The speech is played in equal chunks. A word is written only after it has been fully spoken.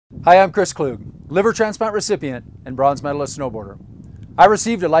Hi, I'm Chris Klug, liver transplant recipient and bronze medalist snowboarder. I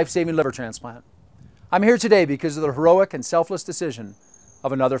received a life-saving liver transplant. I'm here today because of the heroic and selfless decision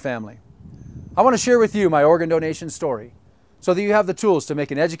of another family. I want to share with you my organ donation story so that you have the tools to make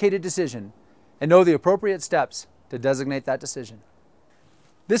an educated decision and know the appropriate steps to designate that decision.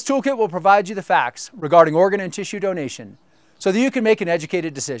 This toolkit will provide you the facts regarding organ and tissue donation so that you can make an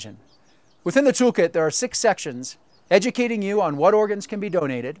educated decision. Within the toolkit, there are 6 sections educating you on what organs can be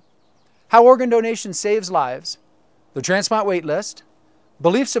donated, how organ donation saves lives, the transplant wait list,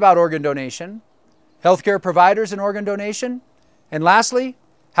 beliefs about organ donation, healthcare providers in organ donation, and lastly,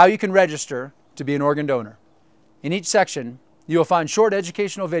 how you can register to be an organ donor. In each section, you will find short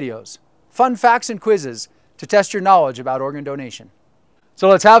educational videos, fun facts and quizzes to test your knowledge about organ donation. So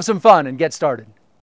let's have some fun and get started.